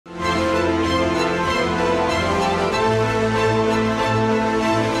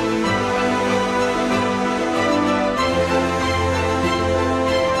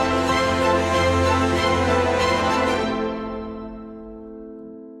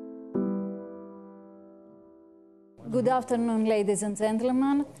Good afternoon, ladies and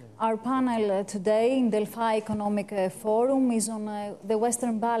gentlemen. Our panel today in Delphi Economic Forum is on the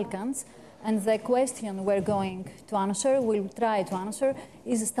Western Balkans, and the question we're going to answer, we'll try to answer,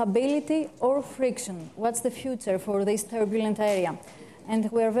 is stability or friction? What's the future for this turbulent area?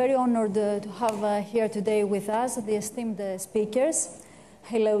 And we're very honored to have here today with us the esteemed speakers.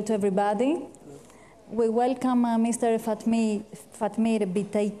 Hello to everybody. We welcome Mr. Fatmir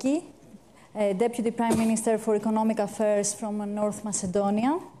Bytyqi, Deputy Prime Minister for Economic Affairs from North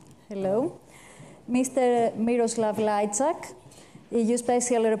Macedonia. Hello. Mr. Miroslav Lajčák, EU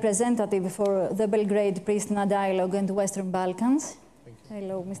Special Representative for the Belgrade-Pristina Dialogue and Western Balkans.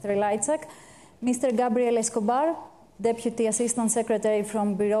 Hello, Mr. Lajčák. Mr. Gabriel Escobar, Deputy Assistant Secretary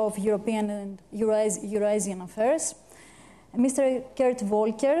from Bureau of European and Eurasian Affairs. Mr. Kurt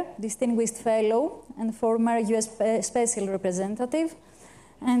Volker, Distinguished Fellow and former US Special Representative.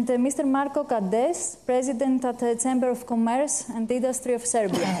 And Mr. Marko, President at the Chamber of Commerce and Industry of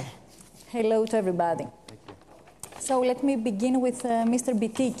Serbia. Hello to everybody. So let me begin with Mr.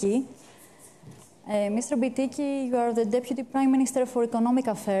 Bytyqi. Mr. Bytyqi, you are the Deputy Prime Minister for Economic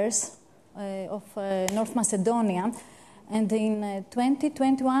Affairs of North Macedonia. And in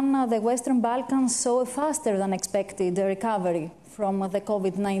 2021, the Western Balkans saw a faster than expected recovery from the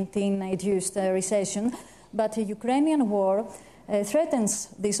COVID-19-induced recession. But the Ukrainian war threatens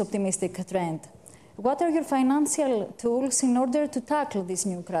this optimistic trend. What are your financial tools in order to tackle this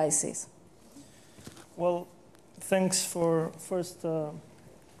new crisis? Well, thanks for first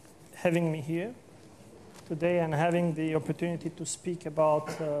having me here today and having the opportunity to speak about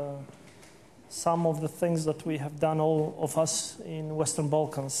some of the things that we have done, all of us in Western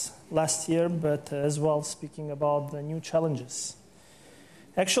Balkans last year, but as well speaking about the new challenges.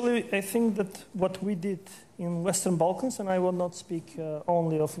 Actually, I think that what we did in Western Balkans, and I will not speak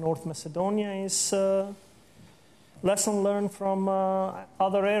only of North Macedonia, is lesson learned from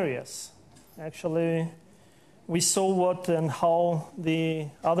other areas. Actually, we saw what and how the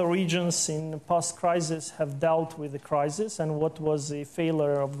other regions in past crises have dealt with the crisis and what was the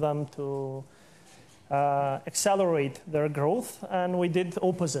failure of them to accelerate their growth. And we did the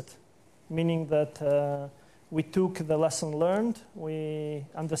opposite, meaning that we took the lesson learned. We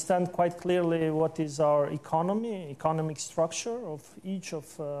understand quite clearly what is our economic structure of each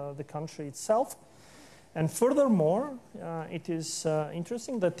of the country itself. And furthermore, it is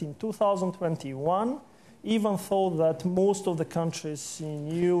interesting that in 2021, even though that most of the countries in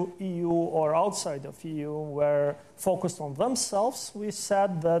EU or outside of EU were focused on themselves, we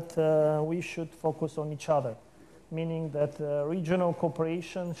said that we should focus on each other, meaning that regional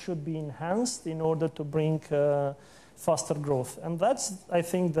cooperation should be enhanced in order to bring faster growth. And that's, I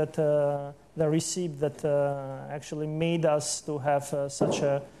think, that the recipe that actually made us to have such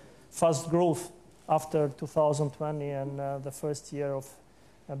a fast growth after 2020 and the first year of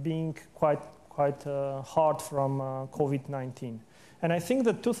being quite hard from COVID-19. And I think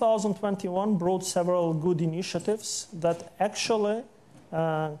that 2021 brought several good initiatives that actually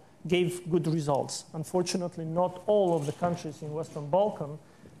gave good results. Unfortunately, not all of the countries in Western Balkan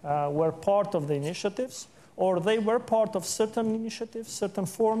were part of the initiatives, or they were part of certain initiatives, certain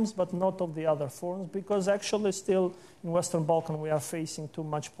forms, but not of the other forms, because actually still in Western Balkan we are facing too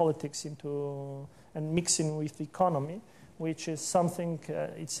much politics and mixing with the economy, which is something,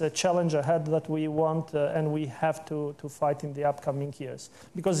 it's a challenge ahead that we want and we have to fight in the upcoming years.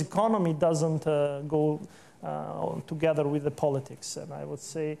 Because economy doesn't go together with the politics. And I would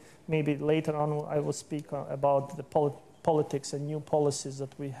say maybe later on I will speak about the politics and new policies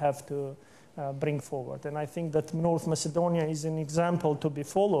that we have to bring forward. And I think that North Macedonia is an example to be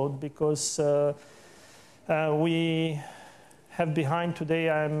followed, because we have behind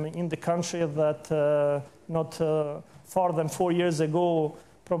today, I'm in the country that not far than 4 years ago,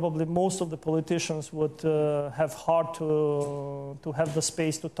 probably most of the politicians would have hard to have the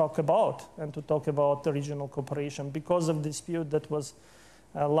space to talk about and to talk about the regional cooperation because of dispute that was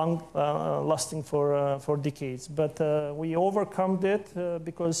lasting for decades. But we overcome it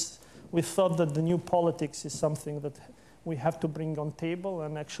because we thought that the new politics is something that we have to bring on table,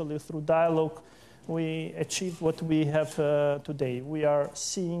 and actually through dialogue we achieved what we have today. We are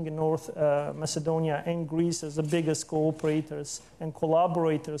seeing North Macedonia and Greece as the biggest cooperators and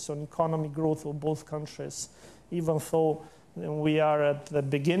collaborators on economic growth of both countries, even though we are at the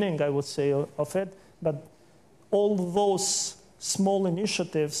beginning, I would say, of it. But all those small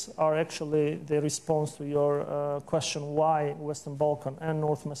initiatives are actually the response to your question why Western Balkan and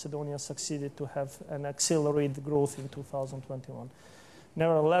North Macedonia succeeded to have an accelerated growth in 2021.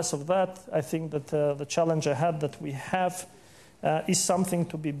 Nevertheless of that, I think that the challenge ahead that we have is something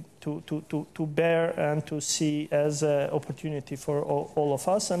to bear and to see as an opportunity for all of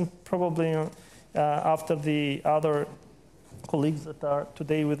us. And probably after the other colleagues that are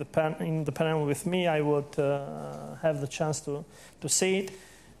today with in the panel with me, I would have the chance to say it.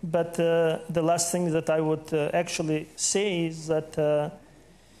 But the last thing that I would actually say is that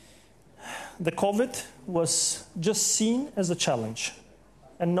the COVID was just seen as a challenge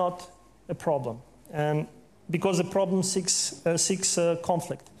and not a problem. And because the problem seeks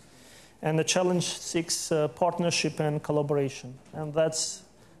conflict, and the challenge seeks partnership and collaboration. And that's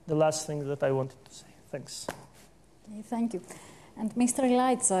the last thing that I wanted to say. Thanks. Okay, thank you. And Mr.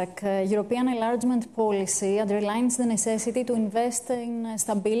 Lajčák, European enlargement policy underlines the necessity to invest in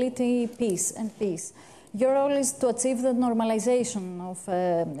stability, peace. Your role is to achieve the normalization of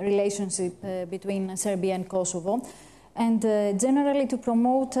relationship between Serbia and Kosovo, and generally to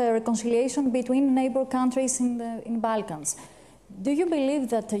promote reconciliation between neighbor countries in Balkans. Do you believe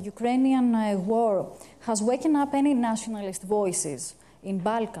that the Ukrainian war has waken up any nationalist voices in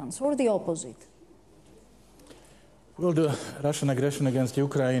Balkans, or the opposite? Well, the Russian aggression against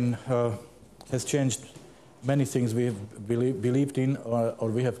Ukraine has changed many things we have believed in or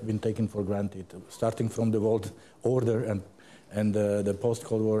we have been taken for granted, starting from the world order and the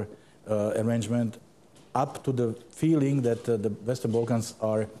post-Cold War arrangement, up to the feeling that the Western Balkans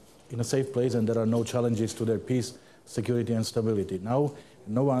are in a safe place and there are no challenges to their peace, security and stability. Now,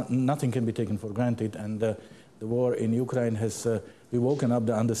 nothing can be taken for granted, and the war in Ukraine has woken up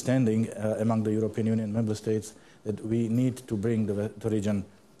the understanding among the European Union member states that we need to bring the region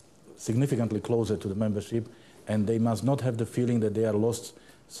significantly closer to the membership, and they must not have the feeling that they are lost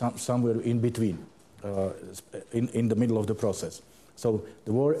somewhere in between, in the middle of the process. So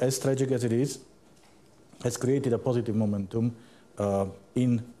the war, as tragic as it is, has created a positive momentum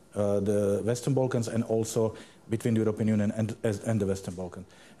in the Western Balkans and also between the European Union and the Western Balkans.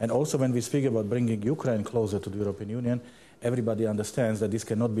 And also when we speak about bringing Ukraine closer to the European Union, everybody understands that this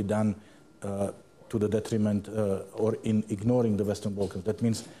cannot be done to the detriment or in ignoring the Western Balkans. That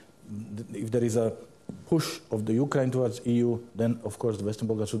means if there is a push of the Ukraine towards EU, then of course the Western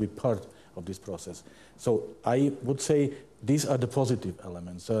Balkans should be part of this process. So I would say these are the positive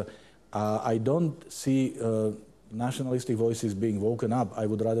elements. I don't see nationalistic voices being woken up. I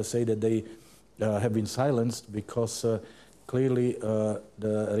would rather say that they have been silenced because clearly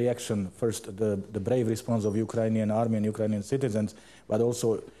the reaction, first the brave response of Ukrainian army and Ukrainian citizens, but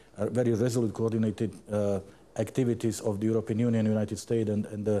also very resolute coordinated activities of the European Union, United States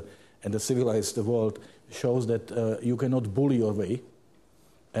and the civilized world shows that you cannot bully your way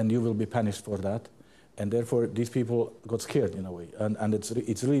and you will be punished for that. And therefore these people got scared in a way. And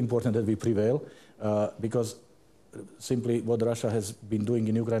it's really important that we prevail because simply what Russia has been doing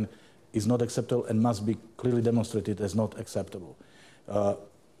in Ukraine is not acceptable and must be clearly demonstrated as not acceptable.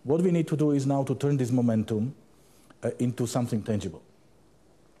 What we need to do is now to turn this momentum into something tangible.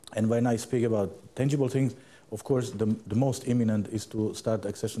 And when I speak about tangible things, of course, the most imminent is to start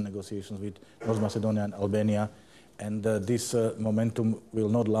accession negotiations with North Macedonia and Albania. And this momentum will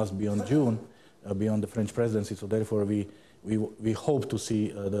not last beyond June, beyond the French presidency. So therefore, we hope to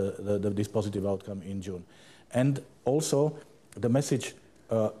see this positive outcome in June. And also, the message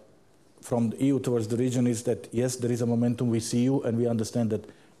from the EU towards the region is that, yes, there is a momentum, we see you, and we understand that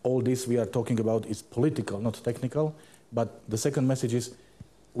all this we are talking about is political, not technical. But the second message is,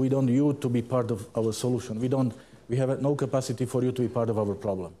 we don't want you to be part of our solution. We have no capacity for you to be part of our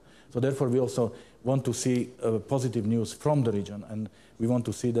problem. So therefore, we also want to see positive news from the region, and we want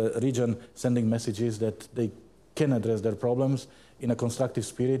to see the region sending messages that they can address their problems in a constructive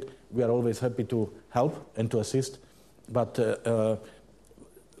spirit. We are always happy to help and to assist, but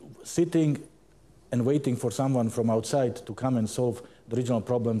sitting and waiting for someone from outside to come and solve the regional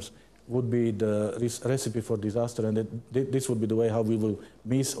problems would be the recipe for disaster, and this would be the way how we will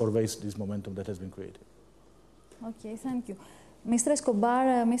miss or waste this momentum that has been created. Okay, thank you. Mr.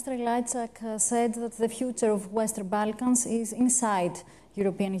 Escobar, Mr. Lajčák said that the future of Western Balkans is inside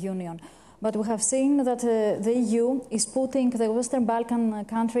European Union. But we have seen that the EU is putting the Western Balkan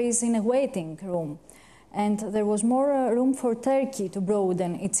countries in a waiting room. And there was more room for Turkey to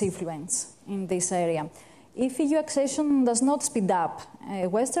broaden its influence in this area. If EU accession does not speed up,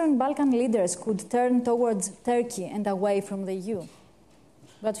 Western Balkan leaders could turn towards Turkey and away from the EU.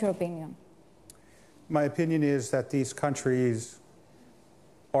 What's your opinion? My opinion is that these countries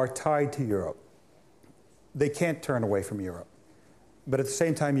are tied to Europe. They can't turn away from Europe. But at the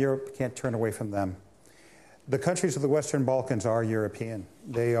same time, Europe can't turn away from them. The countries of the Western Balkans are European.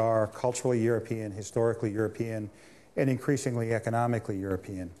 They are culturally European, historically European, and increasingly economically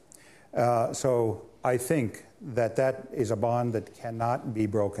European. So I think that is a bond that cannot be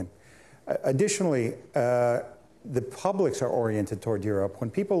broken. Additionally, the publics are oriented toward Europe. When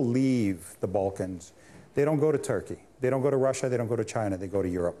people leave the Balkans, they don't go to Turkey. They don't go to Russia. They don't go to China. They go to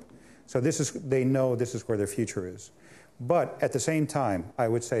Europe. So they know this is where their future is. But at the same time, I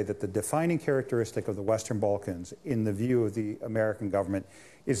would say that the defining characteristic of the Western Balkans, in the view of the American government,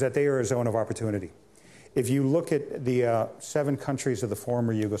 is that they are a zone of opportunity. If you look at the 7 countries of the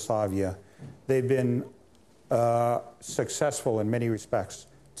former Yugoslavia, they've been successful in many respects.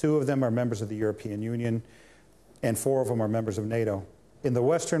 2 of them are members of the European Union, and 4 of them are members of NATO. In the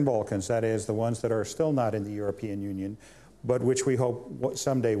Western Balkans, that is, the ones that are still not in the European Union, but which we hope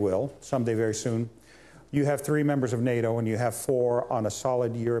someday will, someday very soon, you have 3 members of NATO and you have 4 on a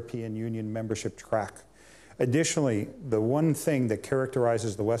solid European Union membership track. Additionally, the one thing that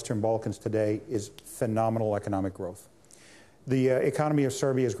characterizes the Western Balkans today is phenomenal economic growth. The economy of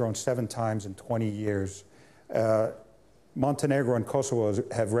Serbia has grown 7 times in 20 years. Montenegro and Kosovo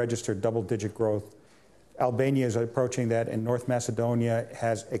have registered double-digit growth. Albania is approaching that, and North Macedonia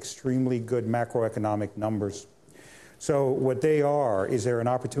has extremely good macroeconomic numbers. So what they are is they're an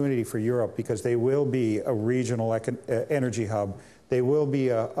opportunity for Europe because they will be a regional energy hub. They will be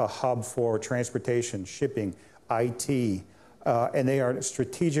a hub for transportation, shipping, IT, and they are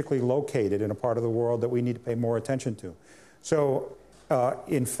strategically located in a part of the world that we need to pay more attention to. So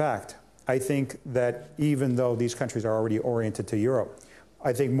in fact, I think that even though these countries are already oriented to Europe,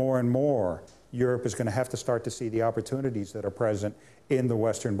 I think more and more Europe is going to have to start to see the opportunities that are present in the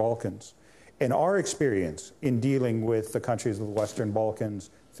Western Balkans. And our experience in dealing with the countries of the Western Balkans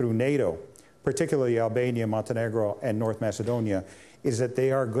through NATO, particularly Albania, Montenegro, and North Macedonia, is that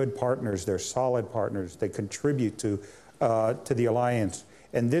they are good partners, they're solid partners, they contribute to the alliance.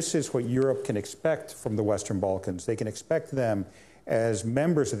 And this is what Europe can expect from the Western Balkans. They can expect them as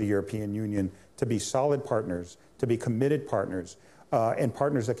members of the European Union to be solid partners, to be committed partners, and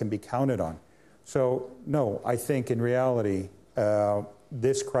partners that can be counted on. So, no, I think in reality,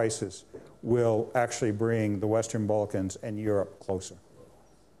 this crisis will actually bring the Western Balkans and Europe closer.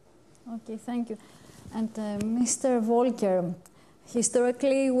 Okay, thank you. And Mr. Volker,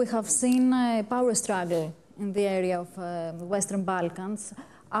 historically we have seen a power struggle in the area of the Western Balkans.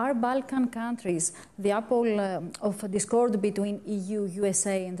 Are Balkan countries the apple of discord between EU,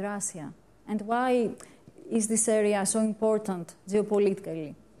 USA and Russia? And why is this area so important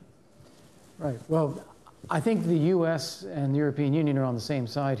geopolitically? Right. Well, I think the US and the European Union are on the same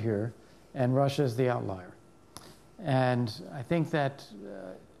side here, and Russia is the outlier. And I think that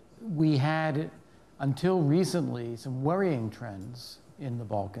we had, until recently, some worrying trends in the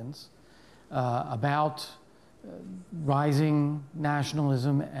Balkans about rising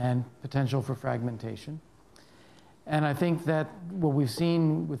nationalism and potential for fragmentation. And I think that what we've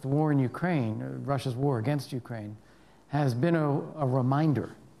seen with the war in Ukraine, Russia's war against Ukraine, has been a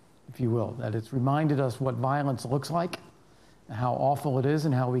reminder, if you will, that it's reminded us what violence looks like, how awful it is,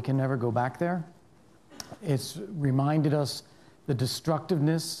 and how we can never go back there. It's reminded us the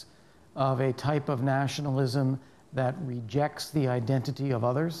destructiveness of a type of nationalism that rejects the identity of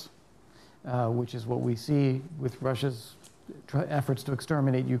others, which is what we see with Russia's efforts to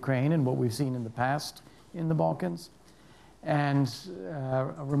exterminate Ukraine and what we've seen in the past in the Balkans. And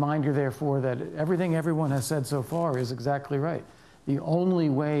a reminder, therefore, that everything everyone has said so far is exactly right. The only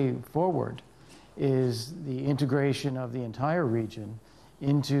way forward is the integration of the entire region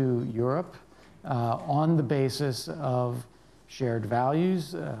into Europe on the basis of shared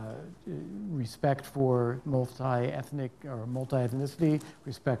values, respect for multi-ethnic or multi-ethnicity,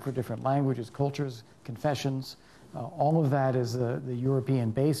 respect for different languages, cultures, confessions. All of that is the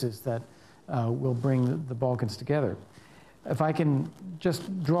European basis that will bring the Balkans together. If I can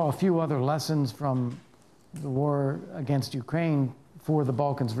just draw a few other lessons from the war against Ukraine for the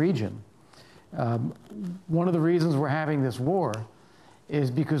Balkans region. One of the reasons we're having this war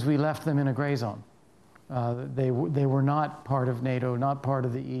is because we left them in a gray zone. They were not part of NATO, not part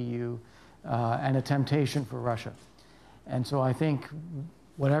of the EU, and a temptation for Russia. And so I think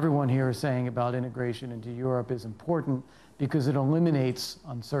what everyone here is saying about integration into Europe is important because it eliminates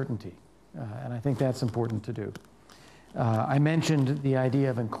uncertainty. And I think that's important to do. I mentioned the idea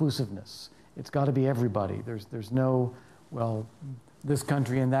of inclusiveness. It's got to be everybody. There's no, well, this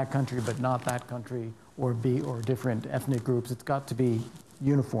country and that country, but not that country, or different ethnic groups. It's got to be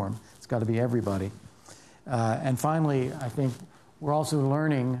uniform. It's got to be everybody. And finally, I think we're also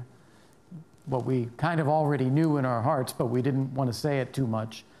learning what we kind of already knew in our hearts, but we didn't want to say it too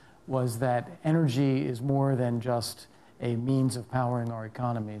much, was that energy is more than just a means of powering our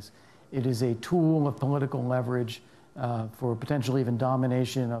economies. It is a tool of political leverage for potentially even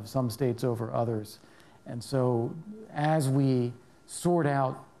domination of some states over others. And so as we sort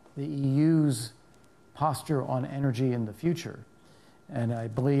out the EU's posture on energy in the future, and I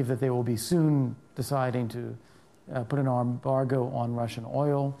believe that they will be soon deciding to put an embargo on Russian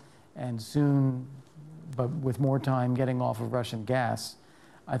oil, and soon, but with more time, getting off of Russian gas,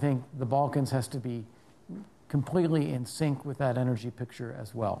 I think the Balkans has to be completely in sync with that energy picture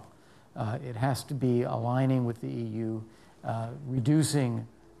as well. It has to be aligning with the EU, reducing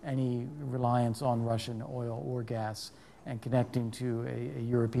any reliance on Russian oil or gas, and connecting to a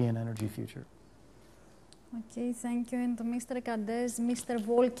European energy future. Okay, thank you. And Mr. Čadež, Mr.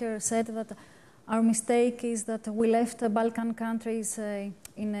 Volker said that our mistake is that we left the Balkan countries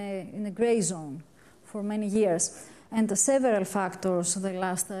in a gray zone for many years. And several factors the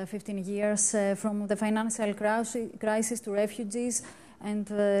last 15 years, from the financial crisis to refugees,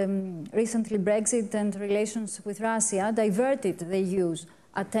 and recently Brexit and relations with Russia, diverted the EU's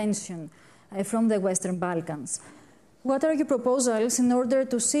attention from the Western Balkans. What are your proposals in order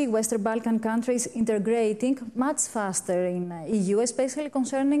to see Western Balkan countries integrating much faster in EU, especially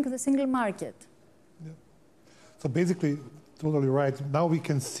concerning the single market? Yeah. So basically, totally right. Now we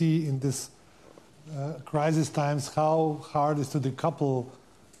can see in this crisis times how hard it is to decouple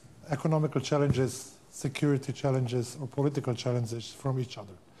economical challenges, security challenges, or political challenges from each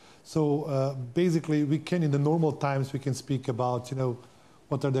other. So basically, we can, in the normal times, we can speak about,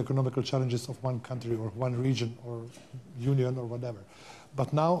 what are the economical challenges of one country or one region or union or whatever.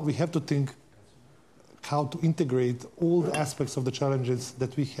 But now we have to think how to integrate all the aspects of the challenges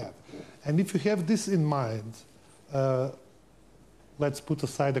that we have. And if you have this in mind, let's put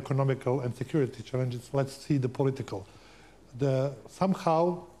aside economical and security challenges, let's see the political.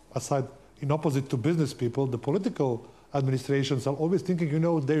 Somehow, aside, in opposite to business people, the political administrations are always thinking,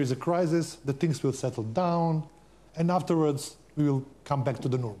 there is a crisis, the things will settle down, and afterwards we will come back to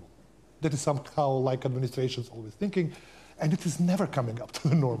the normal. That is somehow like administrations always thinking, and it is never coming up to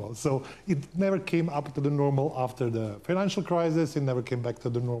the normal. So it never came up to the normal after the financial crisis, it never came back to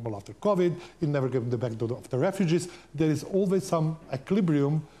the normal after COVID, it never came back to after refugees. There is always some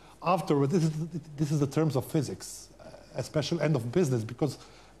equilibrium afterwards. This is the terms of physics, especially end of business, because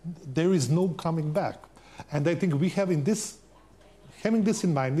there is no coming back. And I think we have having this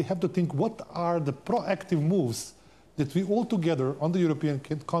in mind, we have to think what are the proactive moves that we all together on the European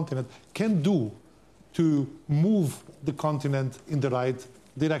continent can do to move the continent in the right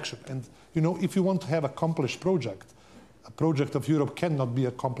direction. And, if you want to have an accomplished project, a project of Europe cannot be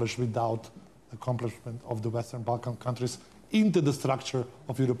accomplished without accomplishment of the Western Balkan countries into the structure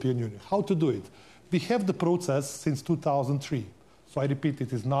of European Union. How to do it? We have the process since 2003. So I repeat,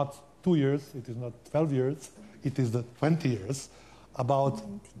 it is not 2 years, it is not 12 years, it is the 20 years about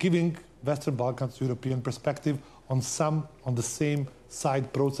giving Western Balkans European perspective on the same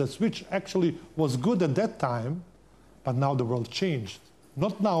side process, which actually was good at that time, but now the world changed.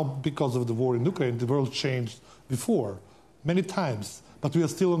 Not now because of the war in Ukraine, the world changed before, many times, but we are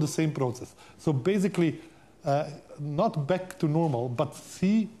still on the same process. So basically, not back to normal, but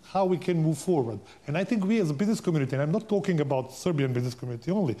see how we can move forward. And I think we as a business community, and I'm not talking about Serbian business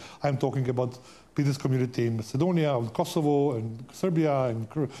community only, I'm talking about business community in Macedonia, in Kosovo, in Serbia,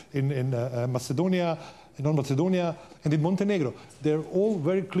 in Macedonia, in North Macedonia, and in Montenegro. They're all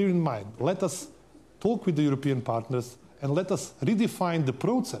very clear in mind. Let us talk with the European partners and let us redefine the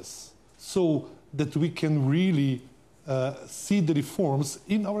process so that we can really see the reforms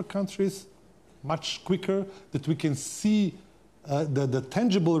in our countries much quicker, that we can see the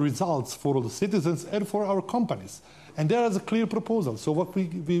tangible results for the citizens and for our companies. And there is a clear proposal. So what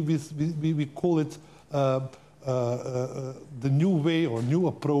we call it the new way or new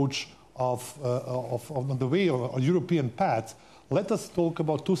approach of the way or a European path. Let us talk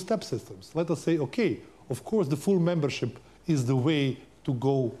about two-step systems. Let us say, okay, of course the full membership is the way to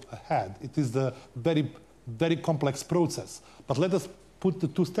go ahead. It is the very, very complex process. But let us put the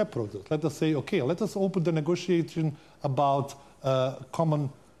two-step process. Let us say, okay, let us open the negotiation about common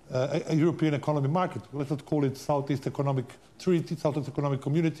European economy market. Let us call it Southeast Economic Treaty, Southeast Economic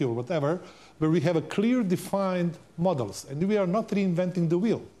Community, or whatever, where we have a clear defined models, and we are not reinventing the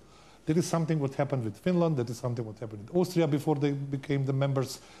wheel. That is something what happened with Finland. That is something what happened with Austria before they became the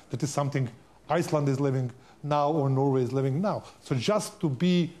members. That is something Iceland is living now or Norway is living now. So just to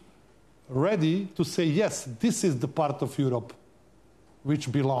be ready to say, yes, this is the part of Europe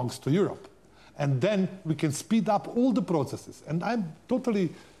which belongs to Europe. And then we can speed up all the processes. And I'm totally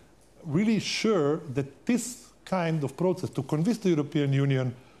really sure that this kind of process to convince the European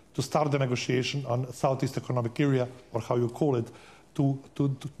Union to start the negotiation on Southeast Economic Area, or how you call it, to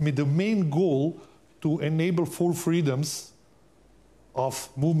meet the main goal to enable full freedoms of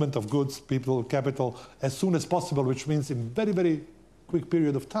movement of goods, people, capital, as soon as possible, which means in very, very quick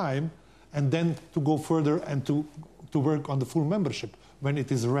period of time, and then to go further and to work on the full membership when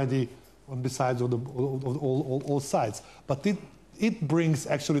it is ready on the sides of all sides. But it brings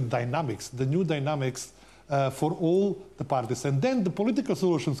actually dynamics, the new dynamics for all the parties. And then the political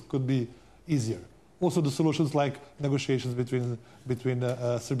solutions could be easier. Also the solutions like negotiations between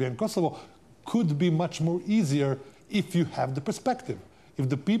Serbia and Kosovo could be much more easier if you have the perspective, if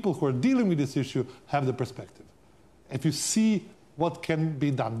the people who are dealing with this issue have the perspective, if you see what can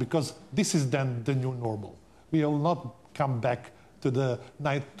be done, because this is then the new normal. We will not come back to the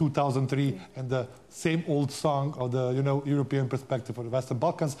 2003 and the same old song of the European perspective for the Western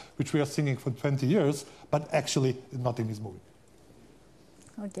Balkans, which we are singing for 20 years, but actually nothing is moving.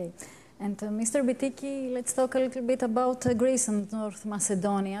 Okay. And Mr. Bytyqi, let's talk a little bit about Greece and North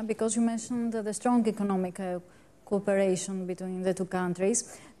Macedonia, because you mentioned the strong economic cooperation between the two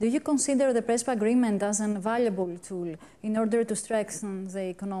countries. Do you consider the Prespa agreement as a valuable tool in order to strengthen the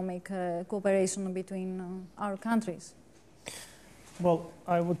economic cooperation between our countries? Well,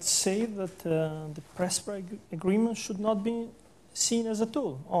 I would say that the Prespa agreement should not be seen as a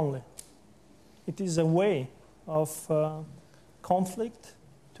tool only. It is a way of conflict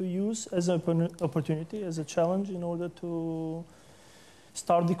to use as an opportunity, as a challenge in order to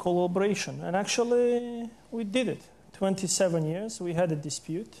start the collaboration. And actually, we did it. 27 years, we had a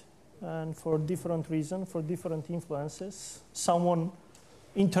dispute, and for different reasons, for different influences, someone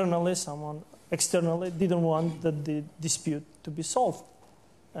internally, someone externally didn't want the dispute to be solved.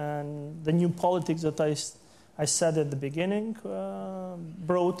 And the new politics that I said at the beginning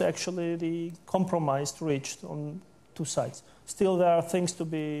brought actually the compromise reached on two sides. Still, there are things to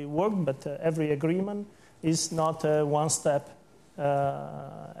be worked, but every agreement is not one step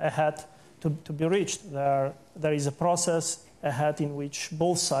ahead to be reached. There is a process ahead in which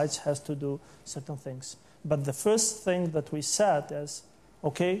both sides has to do certain things. But the first thing that we said is,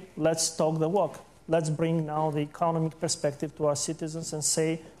 okay, let's talk the walk. Let's bring now the economic perspective to our citizens and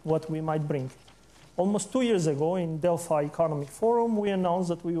say what we might bring. Almost 2 years ago in Delphi Economic Forum, we announced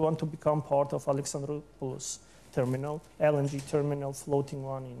that we want to become part of Alexandroupolis terminal, LNG terminal, floating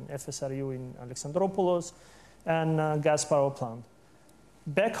one in FSRU in Alexandroupolis, and gas power plant.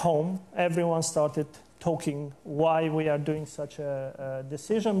 Back home, everyone started talking why we are doing such a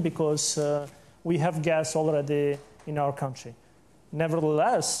decision, because we have gas already in our country.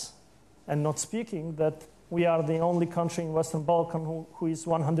 Nevertheless, and not speaking, that we are the only country in Western Balkan who is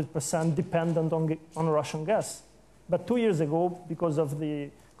 100% dependent on Russian gas. But 2 years ago, because of the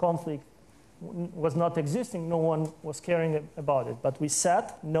conflict was not existing, no one was caring about it. But we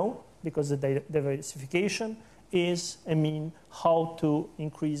said no, because the diversification is a mean how to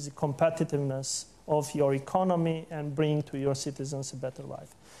increase the competitiveness of your economy and bring to your citizens a better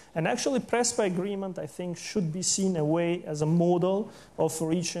life. And actually, Prespa agreement, I think, should be seen away as a model of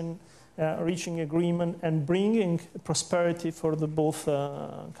reaching agreement and bringing prosperity for the both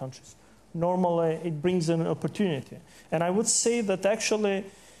countries. Normally, it brings an opportunity. And I would say that actually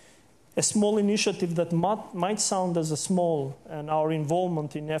a small initiative that might sound as a small, and our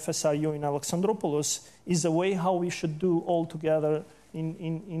involvement in FSRU in Alexandroupolis is a way how we should do all together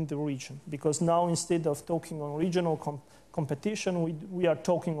in the region. Because now, instead of talking on regional competition, we are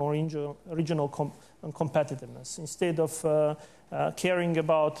talking on regional competitiveness. Instead of caring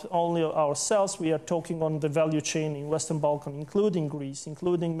about only ourselves, we are talking on the value chain in Western Balkan, including Greece,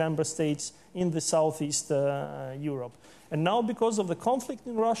 including member states in the Southeast Europe. And now, because of the conflict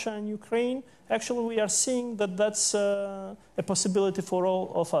in Russia and Ukraine, actually we are seeing that that's a possibility for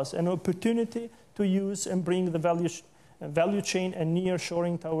all of us, an opportunity to use and bring the value chain and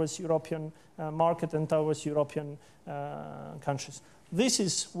near-shoring towards European market and towards European countries. This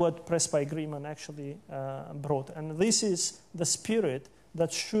is what Prespa agreement actually brought. And this is the spirit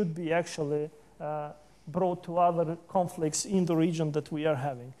that should be actually brought to other conflicts in the region that we are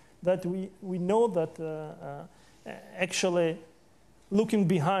having. That we know that actually looking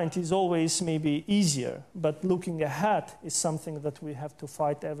behind is always maybe easier, but looking ahead is something that we have to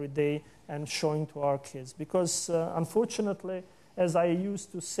fight every day and showing to our kids. Because unfortunately, as I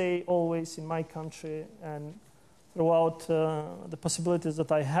used to say always in my country and throughout the possibilities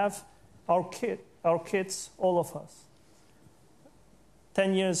that I have, our kids, all of us,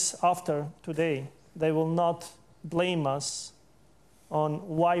 10 years after today, they will not blame us on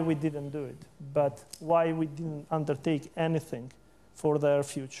why we didn't do it, but why we didn't undertake anything for their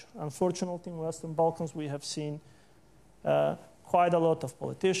future. Unfortunately, in Western Balkans, we have seen quite a lot of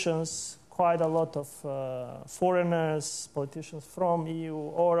politicians, quite a lot of foreigners, politicians from EU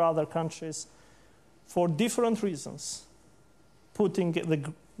or other countries, for different reasons, putting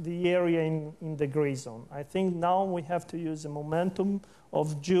the area in the gray zone. I think now we have to use the momentum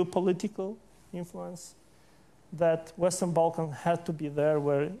of geopolitical influence that Western Balkans had to be there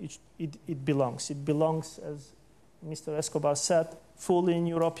where it belongs. It belongs, as Mr. Escobar said, fully in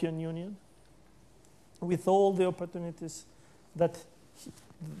European Union, with all the opportunities that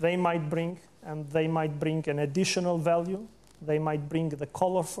they might bring, and they might bring an additional value. They might bring the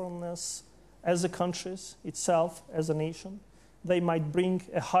colorfulness as a country itself, as a nation. They might bring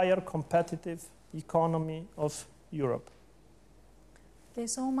a higher competitive economy of Europe. Okay,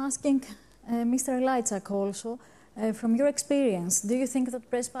 so I'm asking Mr. Lajčák also, from your experience, do you think that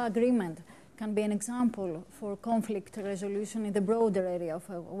Prespa agreement can be an example for conflict resolution in the broader area of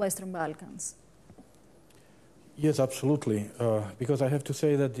Western Balkans? Yes, absolutely. Because I have to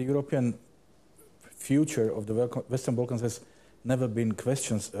say that the European future of the Western Balkans has never been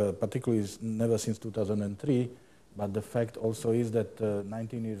questioned, particularly never since 2003. But the fact also is that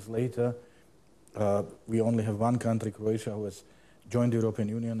 19 years later, we only have one country, Croatia, who has joined the European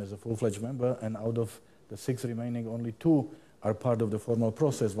Union as a full-fledged member, and out of the 6 remaining, only 2 are part of the formal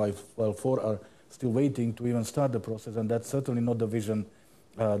process, while 4 are still waiting to even start the process, and that's certainly not the vision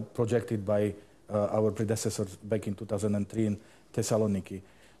projected by our predecessors back in 2003 in Thessaloniki.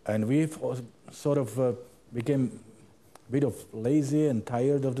 And we've sort of became a bit of lazy and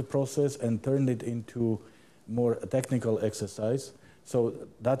tired of the process and turned it into more technical exercise. So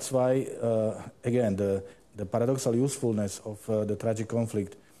that's why, again, the paradoxical usefulness of the tragic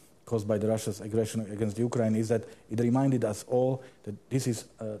conflict caused by Russia's aggression against Ukraine is that it reminded us all that this is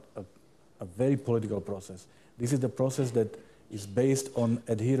a very political process. This is the process that is based on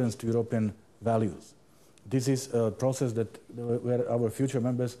adherence to European values. This is a process where our future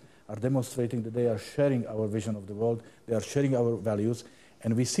members are demonstrating that they are sharing our vision of the world, they are sharing our values,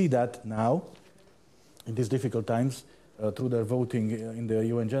 and we see that now, in these difficult times, through their voting in the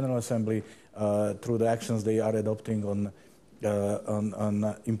UN General Assembly, through the actions they are adopting on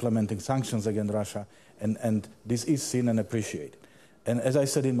implementing sanctions against Russia, and this is seen and appreciated. And as I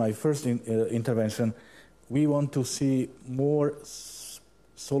said in my first intervention, we want to see more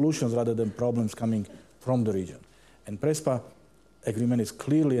solutions rather than problems coming from the region. And Prespa agreement is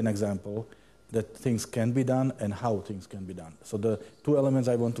clearly an example that things can be done and how things can be done. So the 2 elements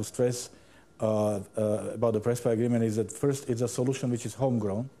I want to stress about the Prespa agreement is that first, it's a solution which is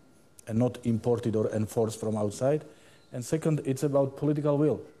homegrown and not imported or enforced from outside. And second, it's about political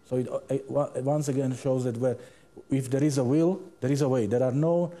will. So it once again shows that if there is a will, there is a way. There are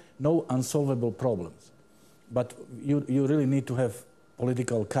no unsolvable problems. But you really need to have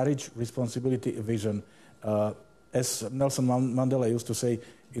political courage, responsibility, vision. As Nelson Mandela used to say,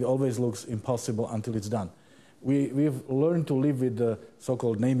 it always looks impossible until it's done. We've learned to live with the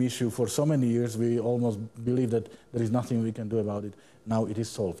so-called name issue for so many years. We almost believe that there is nothing we can do about it. Now it is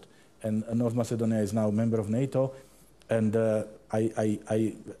solved. And North Macedonia is now a member of NATO. And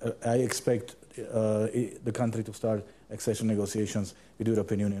I expect the country to start accession negotiations with the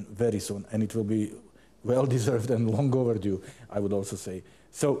European Union very soon. And it will be well-deserved and long overdue, I would also say.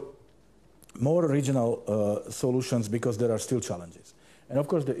 So more regional solutions because there are still challenges. And of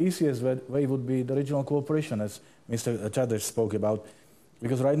course, the easiest way would be the regional cooperation, as Mr. Čadež spoke about,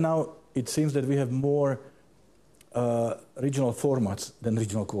 because right now it seems that we have more regional formats than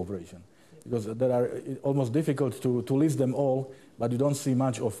regional cooperation, because there are almost difficult to list them all, but you don't see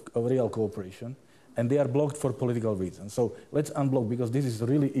much of real cooperation, and they are blocked for political reasons. So let's unblock, because this is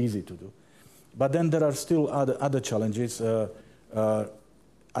really easy to do. But then there are still other challenges.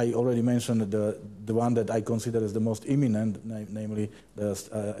 I already mentioned the one that I consider as the most imminent, namely the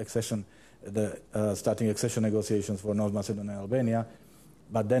starting accession negotiations for North Macedonia and Albania.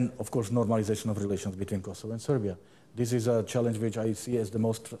 But then, of course, normalization of relations between Kosovo and Serbia. This is a challenge which I see as the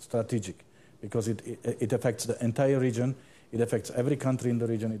most strategic, because it affects the entire region, it affects every country in the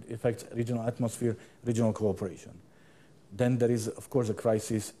region, it affects regional atmosphere, regional cooperation. Then there is, of course, a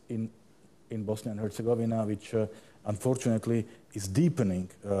crisis in Bosnia and Herzegovina, which unfortunately is deepening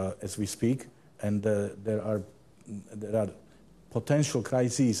as we speak, and there are potential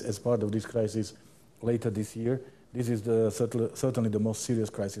crises as part of this crisis later this year. This is certainly the most serious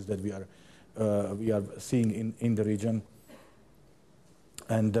crisis that we are seeing in the region,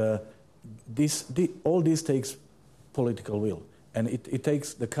 and all this takes political will, and it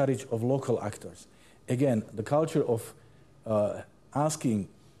takes the courage of local actors. Again, the culture of asking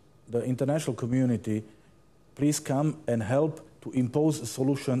the international community, please come and help to impose a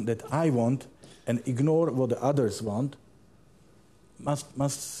solution that I want and ignore what the others want,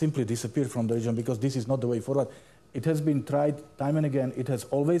 must simply disappear from the region, because this is not the way forward. It has been tried time and again. It has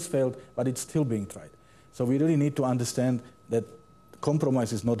always failed, but it's still being tried. So we really need to understand that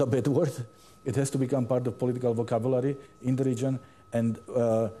compromise is not a bad word. It has to become part of political vocabulary in the region, and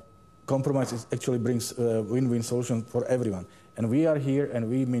compromise actually brings win-win solution for everyone. And we are here, and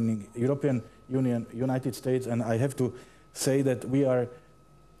we meaning European Union, United States, and I have to say that we are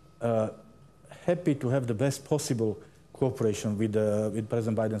happy to have the best possible cooperation with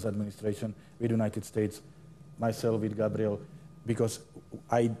President Biden's administration, with the United States, myself, with Gabriel, because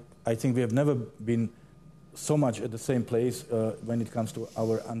I think we have never been so much at the same place when it comes to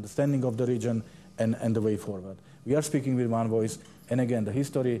our understanding of the region and the way forward. We are speaking with one voice, and again, the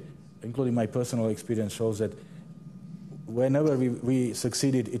history, including my personal experience, shows that whenever we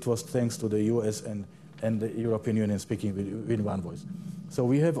succeeded, it was thanks to the US and the European Union speaking with one voice. So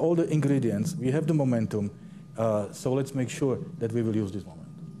we have all the ingredients, we have the momentum, so let's make sure that we will use this moment.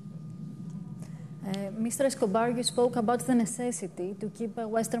 Mr. Escobar, you spoke about the necessity to keep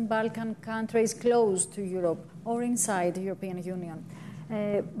Western Balkan countries close to Europe or inside the European Union.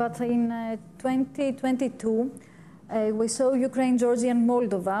 But in 2022, we saw Ukraine, Georgia, and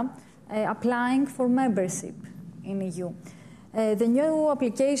Moldova applying for membership in EU. The new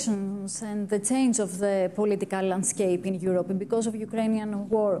applications and the change of the political landscape in Europe because of Ukrainian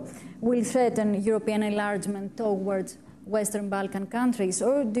war will threaten European enlargement towards Western Balkan countries,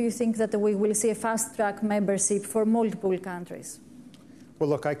 or do you think that we will see a fast-track membership for multiple countries? Well,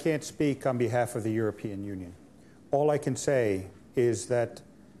 look, I can't speak on behalf of the European Union. All I can say is that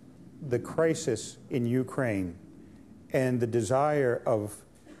the crisis in Ukraine and the desire of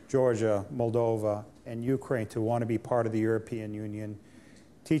Georgia, Moldova, and Ukraine to want to be part of the European Union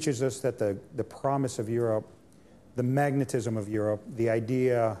teaches us that the promise of Europe, the magnetism of Europe, the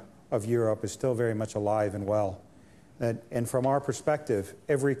idea of Europe is still very much alive and well. And from our perspective,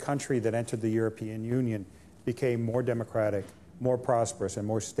 every country that entered the European Union became more democratic, more prosperous, and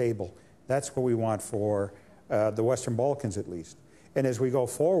more stable. That's what we want for the Western Balkans, at least. And as we go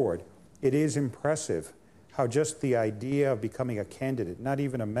forward, it is impressive how just the idea of becoming a candidate, not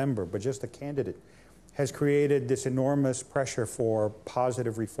even a member, but just a candidate, has created this enormous pressure for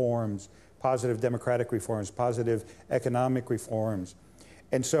positive reforms, positive democratic reforms, positive economic reforms.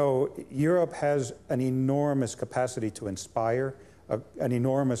 And so Europe has an enormous capacity to inspire, an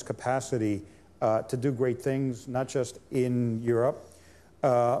enormous capacity to do great things, not just in Europe,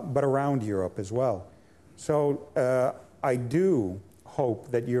 but around Europe as well. So I do hope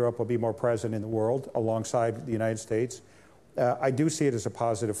that Europe will be more present in the world alongside the United States. I do see it as a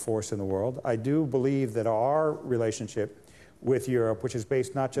positive force in the world. I do believe that our relationship with Europe, which is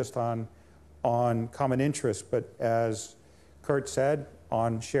based not just on common interests, but as Kurt said,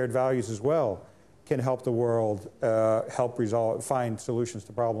 on shared values as well, can help the world find solutions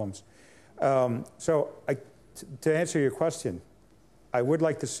to problems. So to answer your question, I would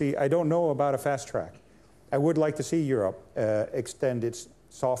like to see, I don't know about a fast track. I would like to see Europe extend its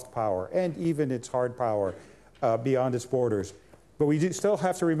soft power and even its hard power beyond its borders. But we do still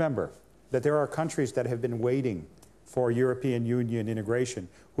have to remember that there are countries that have been waiting for European Union integration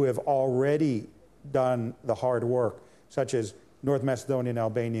who have already done the hard work, such as North Macedonia and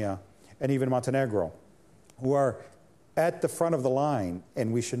Albania, and even Montenegro, who are at the front of the line,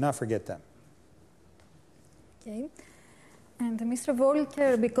 and we should not forget them. Okay. And Mr.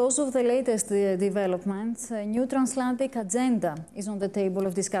 Volker, because of the latest developments, a new transatlantic agenda is on the table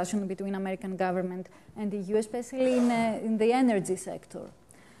of discussion between American government and the EU, especially in the energy sector.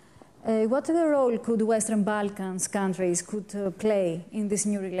 What role could Western Balkans countries play in this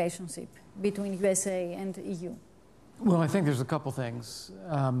new relationship between USA and EU? Well, I think there's a couple things.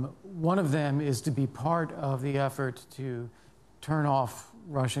 One of them is to be part of the effort to turn off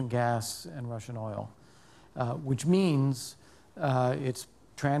Russian gas and Russian oil, which means it's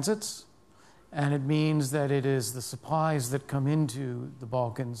transits, and it means that it is the supplies that come into the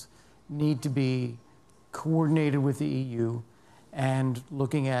Balkans need to be coordinated with the EU and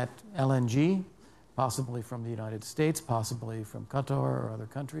looking at LNG, possibly from the United States, possibly from Qatar or other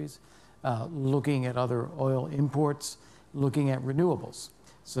countries, looking at other oil imports, looking at renewables,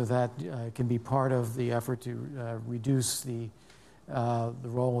 so that can be part of the effort to reduce the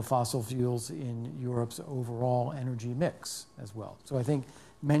role of fossil fuels in Europe's overall energy mix as well. So I think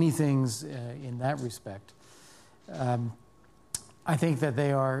many things in that respect. I think that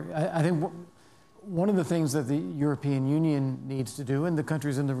they are, I think one of the things that the European Union needs to do, and the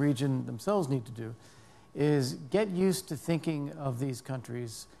countries in the region themselves need to do, is get used to thinking of these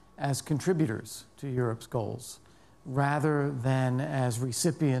countries as contributors to Europe's goals, rather than as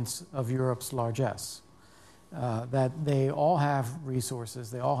recipients of Europe's largesse. That they all have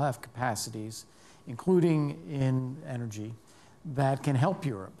resources, they all have capacities, including in energy, that can help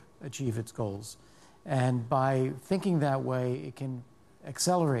Europe achieve its goals. And by thinking that way, it can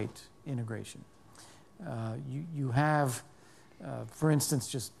accelerate integration. You have, for instance,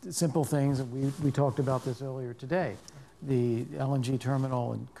 just simple things, and we talked about this earlier today, the LNG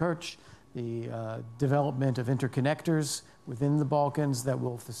terminal in Kerch, the development of interconnectors within the Balkans that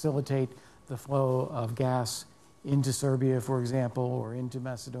will facilitate the flow of gas into Serbia, for example, or into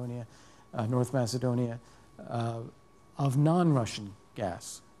Macedonia, North Macedonia, of non-Russian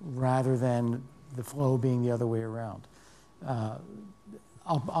gas, rather than the flow being the other way around.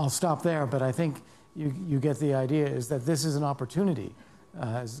 I'll stop there, but I think you get the idea, is that this is an opportunity.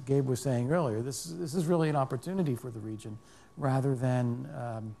 As Gabe was saying earlier, this is really an opportunity for the region, rather than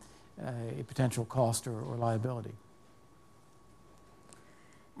a potential cost or liability.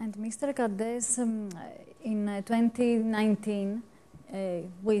 And Mr. Čadež, in 2019,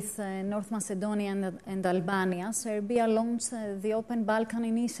 with North Macedonia and Albania, Serbia launched the Open Balkan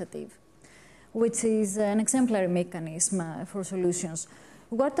Initiative, which is an exemplary mechanism for solutions.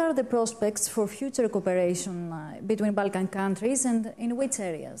 What are the prospects for future cooperation between Balkan countries, and in which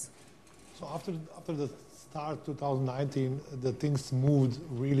areas? So after the start 2019, the things moved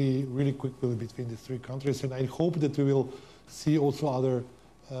really quickly between the three countries, and I hope that we will see also other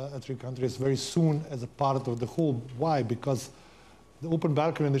three countries very soon as a part of the whole. Why? Because the Open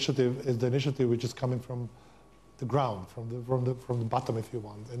Balkan Initiative is the initiative which is coming from the ground, from the bottom, if you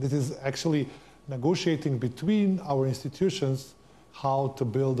want, and it is actually negotiating between our institutions how to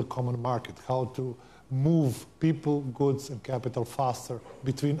build a common market, how to move people, goods, and capital faster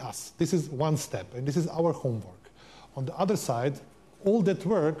between us. This is one step, and this is our homework. On the other side, all that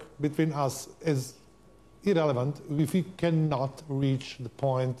work between us is irrelevant if we cannot reach the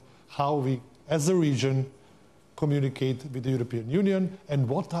point how we, as a region, communicate with the European Union, and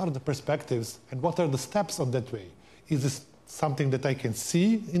what are the perspectives and what are the steps on that way. Is this something that I can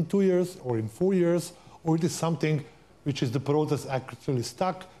see in 2 years or in 4 years, or it is something which is the process actually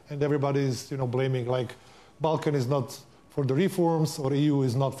stuck, and everybody is blaming, like Balkan is not for the reforms, or EU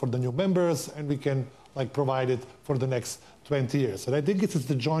is not for the new members, and we can provide it for the next 20 years. And I think it is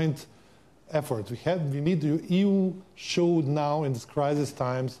the joint effort. We need the EU showed now in this crisis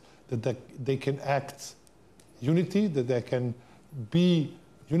times that they can act unity, that they can be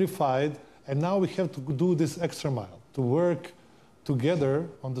unified, and now we have to do this extra mile, to work together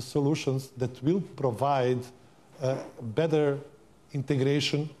on the solutions that will provide better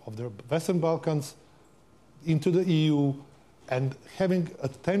integration of the Western Balkans into the EU, and having a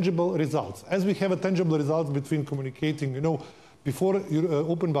tangible results. As we have a tangible result between communicating, before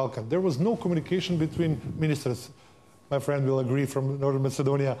Open Balkan, there was no communication between ministers. My friend will agree, from Northern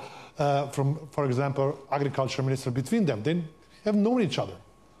Macedonia, for example, agriculture minister, between them. They have known each other.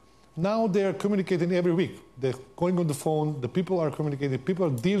 Now they're communicating every week. They're going on the phone, the people are communicating, people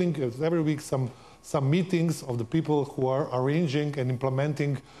are dealing with every week some meetings of the people who are arranging and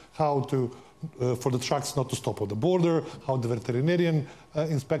implementing how to, for the trucks not to stop at the border, how the veterinarian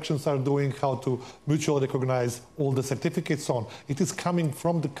inspections are doing, how to mutually recognize all the certificates on. It is coming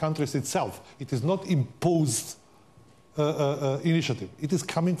from the countries itself. It is not imposed initiative. It is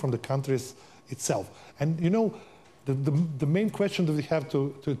coming from the countries itself. And the main question that we have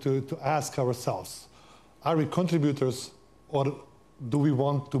to ask ourselves, are we contributors, or do we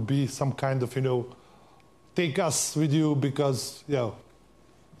want to be some kind of, take us with you because,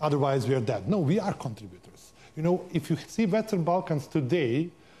 otherwise we are dead? No, we are contributors. If you see Western Balkans today,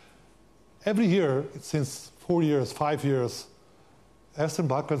 every year, since 4 years, 5 years, Western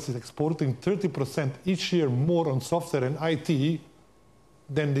Balkans is exporting 30% each year more on software and IT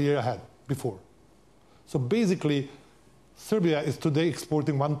than the year ahead, before. So basically, Serbia is today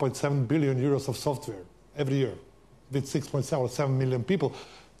exporting 1.7 billion euros of software every year, with 6.7 or 7 million people.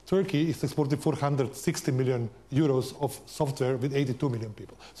 Turkey is exporting 460 million euros of software with 82 million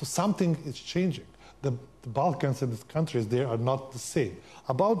people. So something is changing. The Balkans and the countries there are not the same.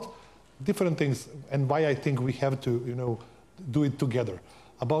 About different things, and why I think we have to do it together.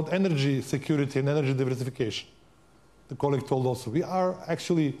 About energy security and energy diversification. The colleague told also, we are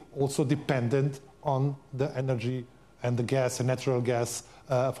actually also dependent on the energy and the gas and natural gas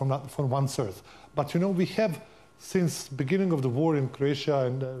from one source. But we have, since beginning of the war in Croatia,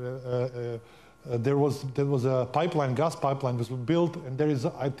 and there was a pipeline, gas pipeline was built, and there is,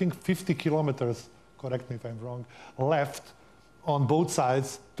 I think, 50 kilometers, correct me if I'm wrong, left on both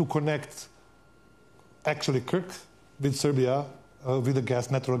sides to connect actually Krk with Serbia with the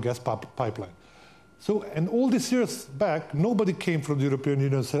natural gas pipeline. So, and all these years back, nobody came from the European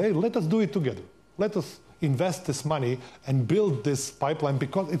Union and said, hey, let us do it together. Let us invest this money and build this pipeline,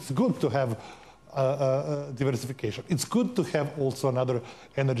 because it's good to have diversification. It's good to have also another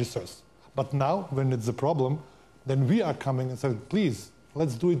energy source. But now, when it's a problem, then we are coming and saying, please,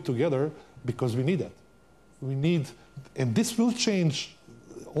 let's do it together because we need it. We need, and this will change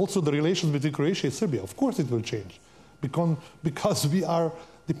also the relations between Croatia and Serbia. Of course it will change because we are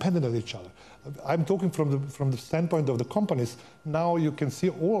dependent on each other. I'm talking from the standpoint of the companies. Now you can see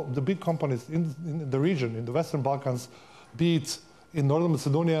all the big companies in the region, in the Western Balkans, be it in Northern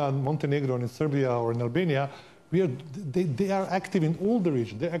Macedonia and Montenegro and in Serbia or in Albania, they are active in all the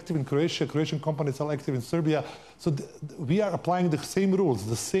region. They're active in Croatia. Croatian companies are active in Serbia. So we are applying the same rules,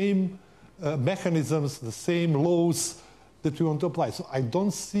 the same mechanisms, the same laws that we want to apply. So I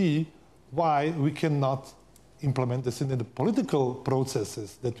don't see why we cannot implement this in the political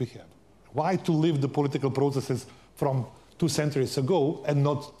processes that we have. Why to leave the political processes from 2 centuries ago and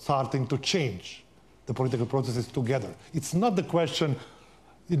not starting to change the political processes together? It's not the question,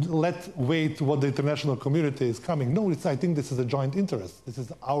 let's wait what the international community is coming. No, I think this is a joint interest. This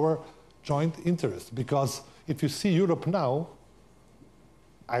is our joint interest. Because if you see Europe now,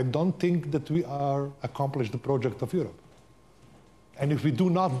 I don't think that we are accomplished the project of Europe. And if we do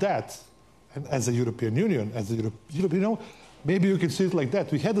not that, and as a European Union, maybe you can see it like that.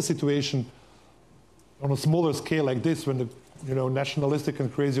 We had a situation on a smaller scale like this when the nationalistic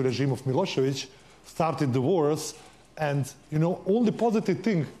and crazy regime of Milosevic started the wars. And only positive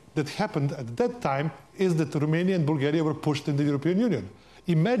thing that happened at that time is that Romania and Bulgaria were pushed in the European Union.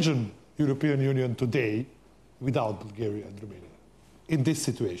 Imagine European Union today without Bulgaria and Romania in this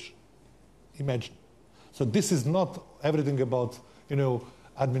situation. Imagine. So this is not everything about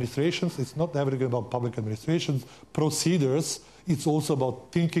administrations. It's not everything about public administrations, procedures. It's also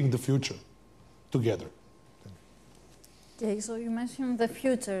about thinking the future together. Okay, so you mentioned the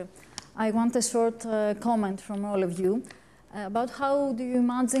future. I want a short comment from all of you about how do you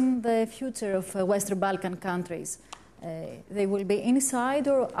imagine the future of Western Balkan countries? They will be inside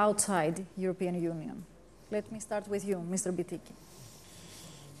or outside European Union? Let me start with you, Mr. Bytyqi.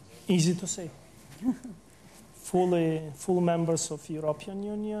 Easy to say. Full members of European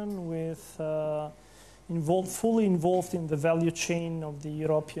Union with fully involved in the value chain of the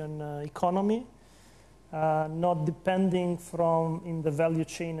European economy. Not depending in the value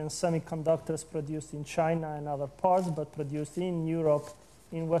chain and semiconductors produced in China and other parts, but produced in Europe,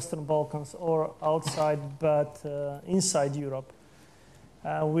 in Western Balkans, or outside, but inside Europe.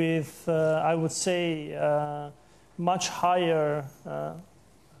 With, I would say, much higher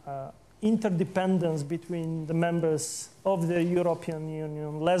interdependence between the members of the European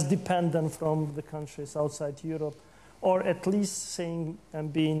Union, less dependent from the countries outside Europe, or at least saying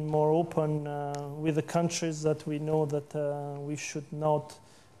and being more open with the countries that we know that we should not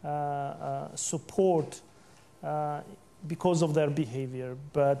support because of their behavior,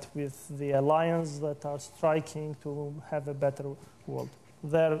 but with the alliance that are striking to have a better world.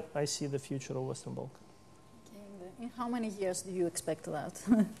 There I see the future of Western Balkans. In how many years do you expect that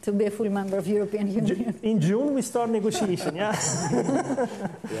to be a full member of European Union? In June we start negotiation, yeah?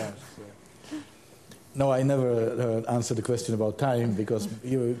 Yes. No, I never answered the question about time because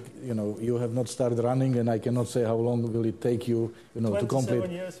you have not started running, and I cannot say how long will it take you, to complete.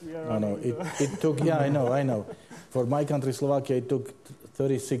 27 years we are running. It took. Yeah, I know. For my country, Slovakia, it took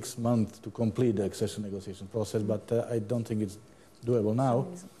 36 months to complete the accession negotiation process, but I don't think it's doable now.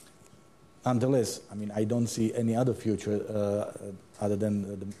 Nonetheless, I don't see any other future other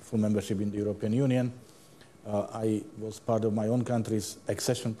than the full membership in the European Union. I was part of my own country's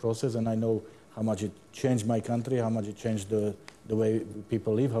accession process, and I know how much it changed my country, how much it changed the way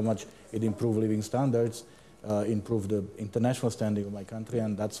people live, how much it improved living standards, improved the international standing of my country,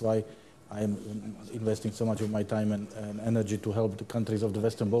 and that's why I'm investing so much of my time and energy to help the countries of the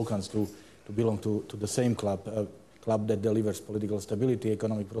Western Balkans to belong to the same club, a club that delivers political stability,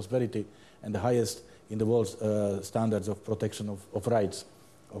 economic prosperity, and the highest in the world standards of protection of rights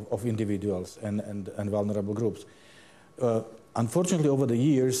of individuals and vulnerable groups. Unfortunately, over the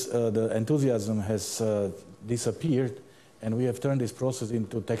years, the enthusiasm has disappeared, and we have turned this process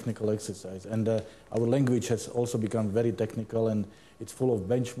into technical exercise. And our language has also become very technical, and it's full of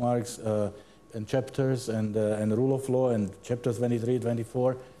benchmarks and chapters and rule of law and chapters 23,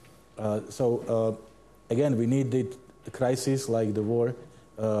 24. Again, we needed the crisis like the war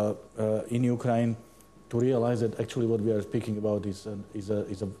in Ukraine to realize that actually what we are speaking about is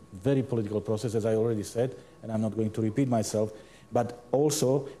a very political process, as I already said, and I'm not going to repeat myself, but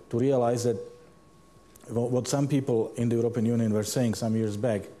also to realize that what some people in the European Union were saying some years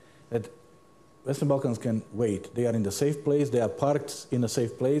back, that Western Balkans can wait. They are in the safe place, they are parked in a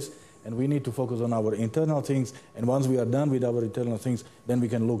safe place, and we need to focus on our internal things, and once we are done with our internal things, then we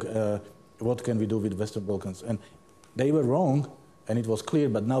can look what can we do with Western Balkans. And they were wrong, and it was clear,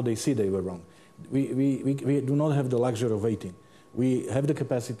 but now they see they were wrong. we do not have the luxury of waiting. We have the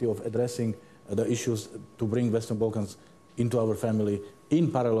capacity of addressing the issues to bring Western Balkans into our family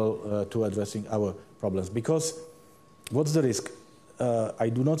in parallel to addressing our problems. Because what's the risk? I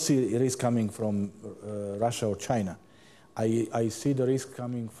do not see a risk coming from Russia or China. I see the risk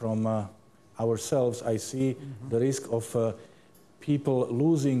coming from ourselves. I see the risk of people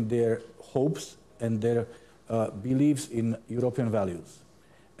losing their hopes and their beliefs in European values.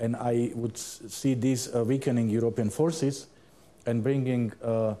 And I would see these weakening European forces and bringing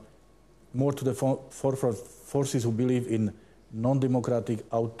more to the forefront forces who believe in non-democratic,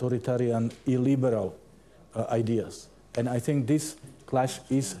 authoritarian, illiberal ideas. And I think this clash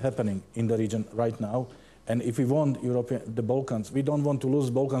is happening in the region right now. And if we want the Balkans, we don't want to lose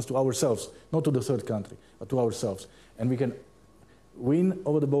Balkans to ourselves, not to the third country, but to ourselves. And we can win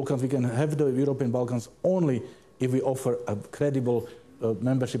over the Balkans, we can have the European Balkans only if we offer a credible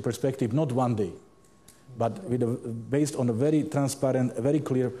membership perspective, not one day, but based on a very transparent, very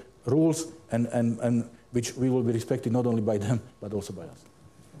clear rules, and which we will be respected not only by them, but also by us.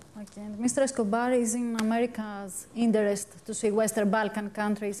 Okay, and Mr. Escobar, is in America's interest to see Western Balkan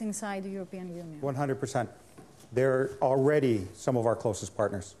countries inside the European Union? 100%. They're already some of our closest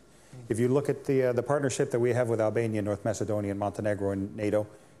partners. If you look at the partnership that we have with Albania, North Macedonia, and Montenegro and NATO,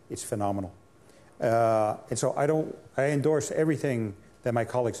 it's phenomenal. And so I endorse everything that my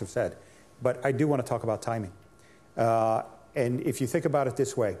colleagues have said, but I do want to talk about timing. And if you think about it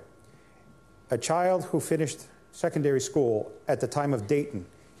this way, a child who finished secondary school at the time of Dayton,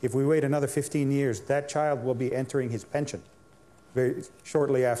 if we wait another 15 years, that child will be entering his pension very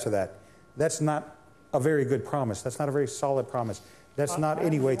shortly after that. That's not a very good promise. That's not a very solid promise. That's not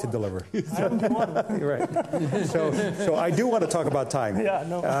any way to deliver. You're right. So I do want to talk about time. Yeah,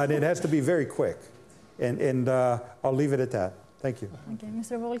 no. And it has to be very quick. And I'll leave it at that. Thank you. Okay,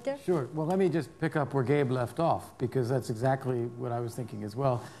 Mr. Volker? Sure. Well, let me just pick up where Gabe left off, because that's exactly what I was thinking as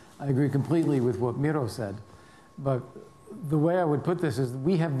well. I agree completely with what Miro said. But the way I would put this is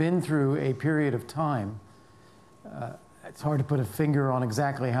we have been through a period of time, it's hard to put a finger on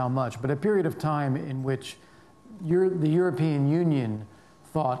exactly how much, but a period of time in which the European Union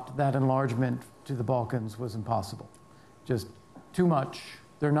thought that enlargement to the Balkans was impossible. Just too much.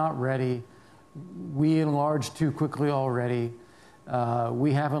 They're not ready. We enlarged too quickly already.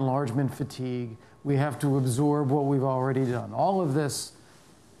 We have enlargement fatigue. We have to absorb what we've already done. All of this,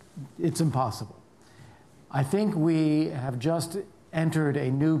 it's impossible. I think we have just entered a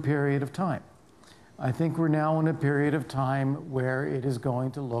new period of time. I think we're now in a period of time where it is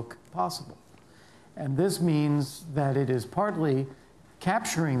going to look possible. And this means that it is partly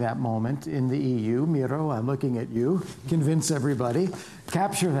capturing that moment in the EU. Miro, I'm looking at you. Convince everybody.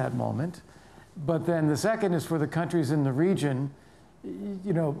 Capture that moment. But then the second is for the countries in the region,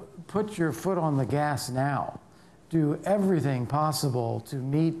 put your foot on the gas now. Do everything possible to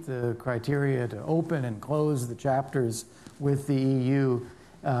meet the criteria to open and close the chapters with the EU.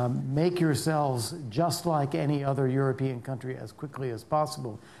 Make yourselves just like any other European country as quickly as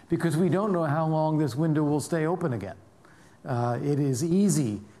possible, because we don't know how long this window will stay open again. It is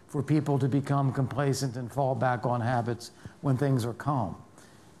easy for people to become complacent and fall back on habits when things are calm.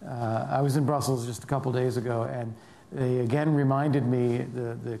 I was in Brussels just a couple days ago, and they again reminded me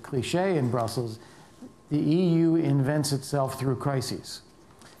the cliche in Brussels: the EU invents itself through crises.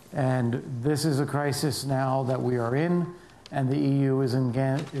 And this is a crisis now that we are in, and the EU is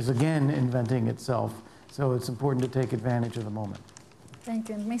again inventing itself. So it's important to take advantage of the moment. Thank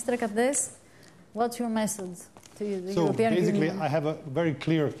you. And Mr. Čadež, what's your message to the So European basically, Union? I have a very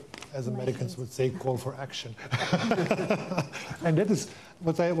clear, as Americans would say, call for action. And that is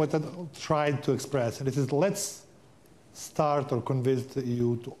what I tried to express. And it is, let's start or convince the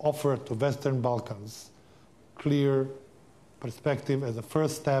EU to offer to Western Balkans clear perspective as a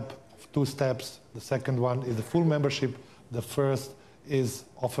first step of 2 steps. The second one is the full membership. The first is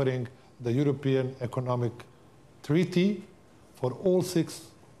offering the European Economic Treaty for all 6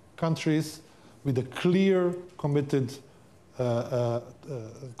 countries with a clear, committed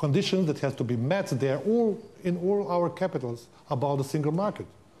conditions that has to be met. They are all in all our capitals about the single market.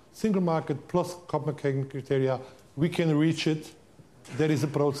 Single market plus Copenhagen criteria, we can reach it. There is a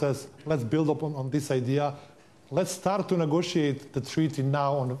process. Let's build up on this idea. Let's start to negotiate the treaty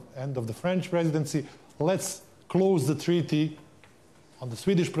now on the end of the French presidency. Let's close the treaty on the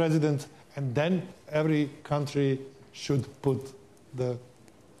Swedish president, and then every country should put the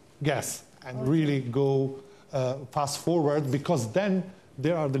gas and really go fast forward, because then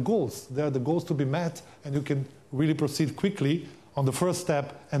there are the goals. There are the goals to be met, and you can really proceed quickly. on the first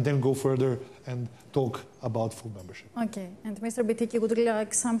step and then go further and talk about full membership. Okay, and Mr. Bytyqi, would you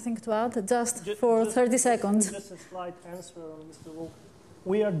like something to add? Just for 30 seconds. Just a slight answer on Mr. Volker.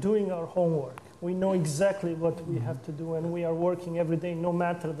 We are doing our homework. We know exactly what we have to do, and we are working every day, no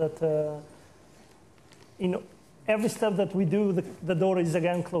matter that every step that we do, the door is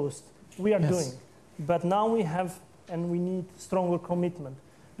again closed. We are doing. But now we have, and we need stronger commitment.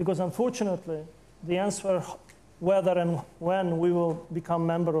 Because unfortunately, the answer whether and when we will become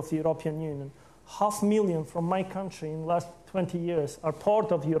member of the European Union, 500,000 from my country in the last 20 years are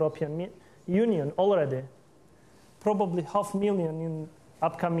part of the European Union already. Probably 500,000 in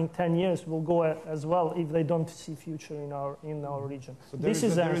upcoming 10 years will go as well if they don't see future in our region. So this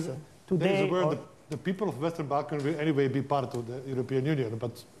is the answer. Today, the people of Western Balkans will anyway be part of the European Union,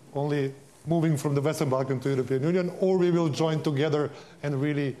 but only moving from the Western Balkans to the European Union, or we will join together and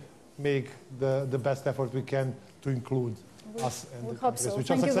really make the best effort we can to include us. And we hope so.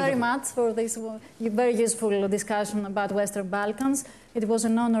 Thank you very much for this very useful discussion about Western Balkans. It was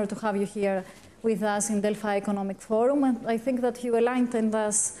an honor to have you here with us in Delphi Economic Forum, and I think that you enlightened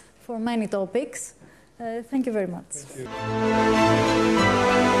us for many topics. Thank you very much. Thank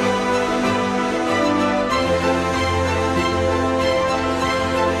you.